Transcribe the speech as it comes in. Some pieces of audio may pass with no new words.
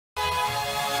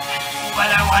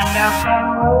Hello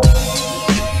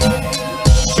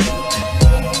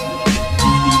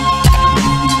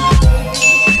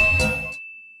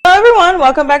everyone,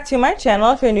 welcome back to my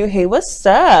channel. If you're new, hey, what's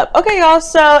up? Okay y'all,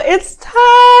 so it's time.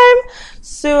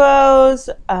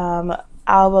 SUHO's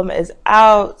album is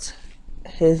out.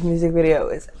 His music video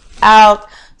is out.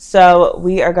 So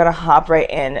we are gonna hop right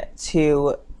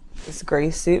into this gray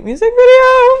suit music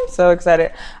video. I'm so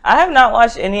excited. I have not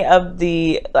watched any of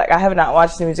the, I have not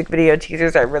watched the music video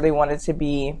teasers. I really wanted to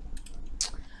be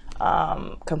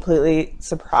completely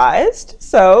surprised.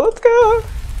 So let's go.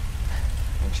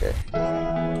 Make sure.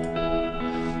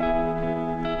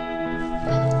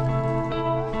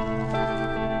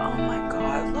 Oh my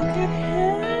God, look at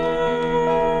him.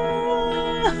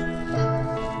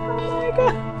 Oh my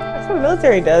God. That's what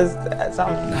military does. That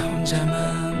sounds.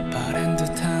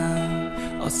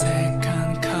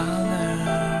 어색한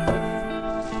color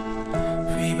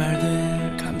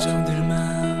휘발될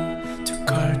감정들만 툭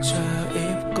걸쳐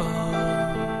입고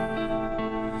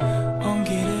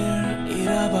온기를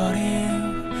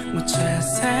잃어버린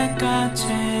무채색까지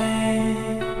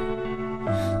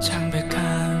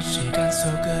창백한 시간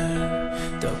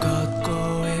속을 또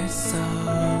걷고 있어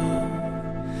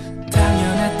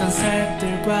당연했던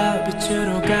색들과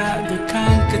빛으로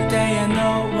가득한 그때의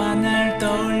너와 날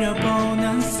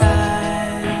떠올려보는 사이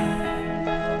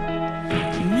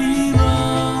미워둔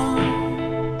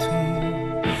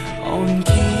온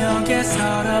기억에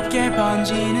서럽게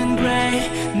번지는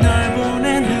그레이 널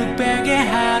보낸 흑백의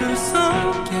하루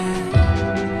속에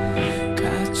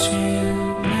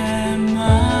갇힌 내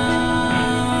맘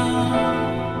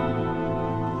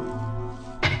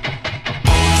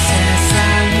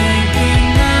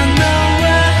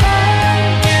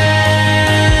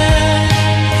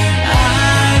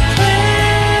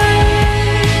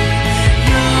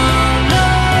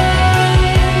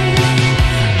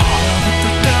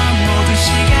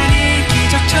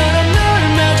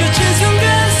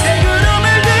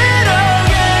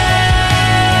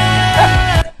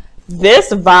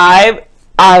This vibe,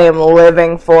 I am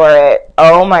living for it.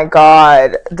 Oh my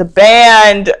God. The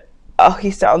band, oh,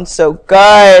 he sounds so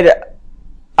good.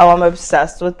 Oh, I'm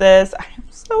obsessed with this. I am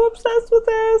so obsessed with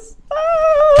this.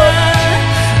 Ah.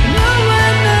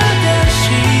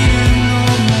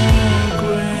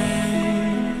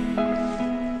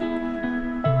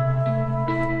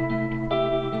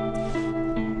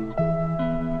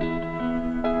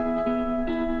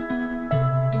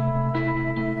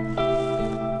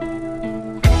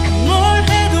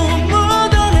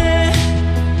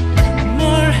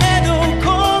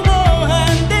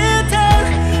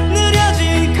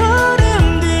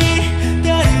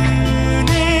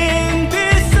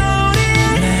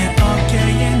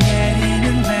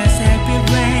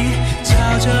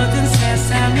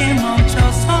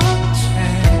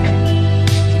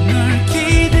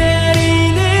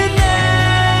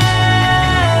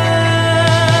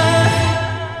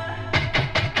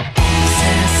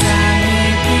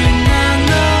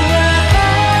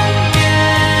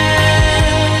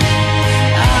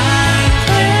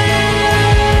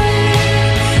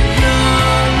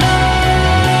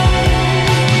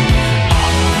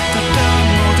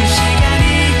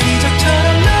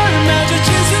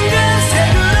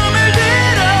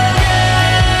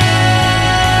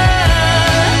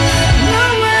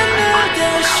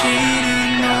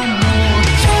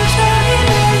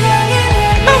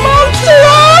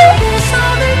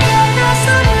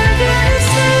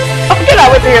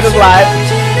 To hear this live.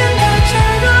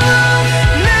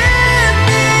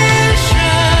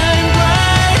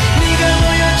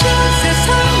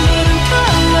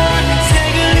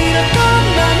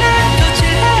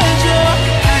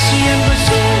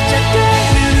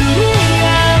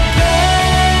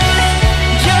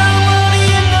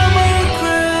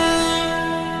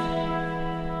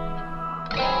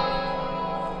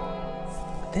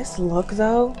 This look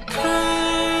though.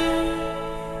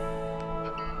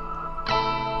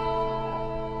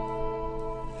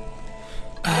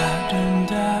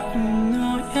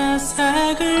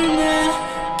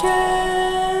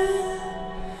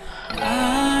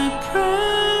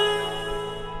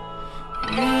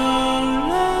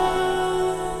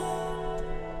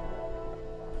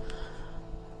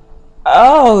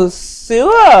 Oh,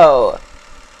 SUHO.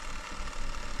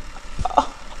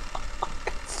 Oh,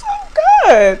 it's so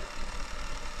good.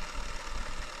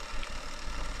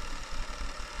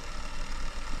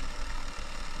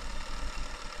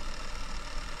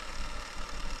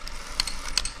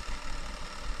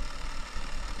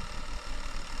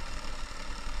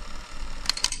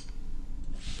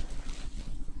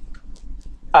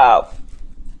 Oh.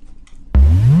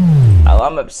 Oh,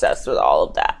 I'm obsessed with all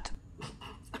of that.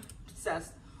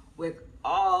 Obsessed with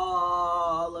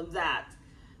all of that.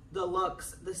 The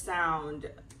looks, the sound,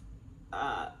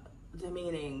 the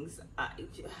meanings.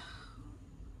 It's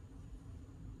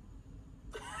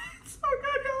so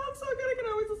good, y'all. It's so good. I can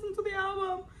always listen to the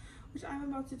album, which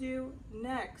I'm about to do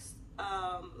next.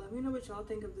 Let me know what y'all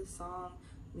think of this song,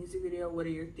 music video. What are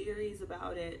your theories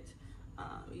about it?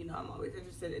 You know, I'm always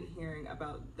interested in hearing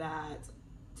about that.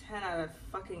 10 out of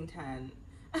fucking 10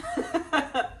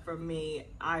 from me.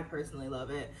 I personally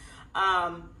love it.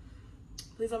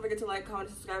 Please don't forget to like, comment,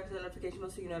 and subscribe to the notification bell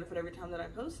so you're notified every time that I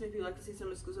post. And if you'd like to see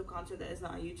some exclusive content that is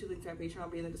not on YouTube, link to our Patreon will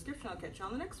be in the description. I'll catch you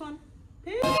on the next one.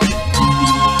 Peace!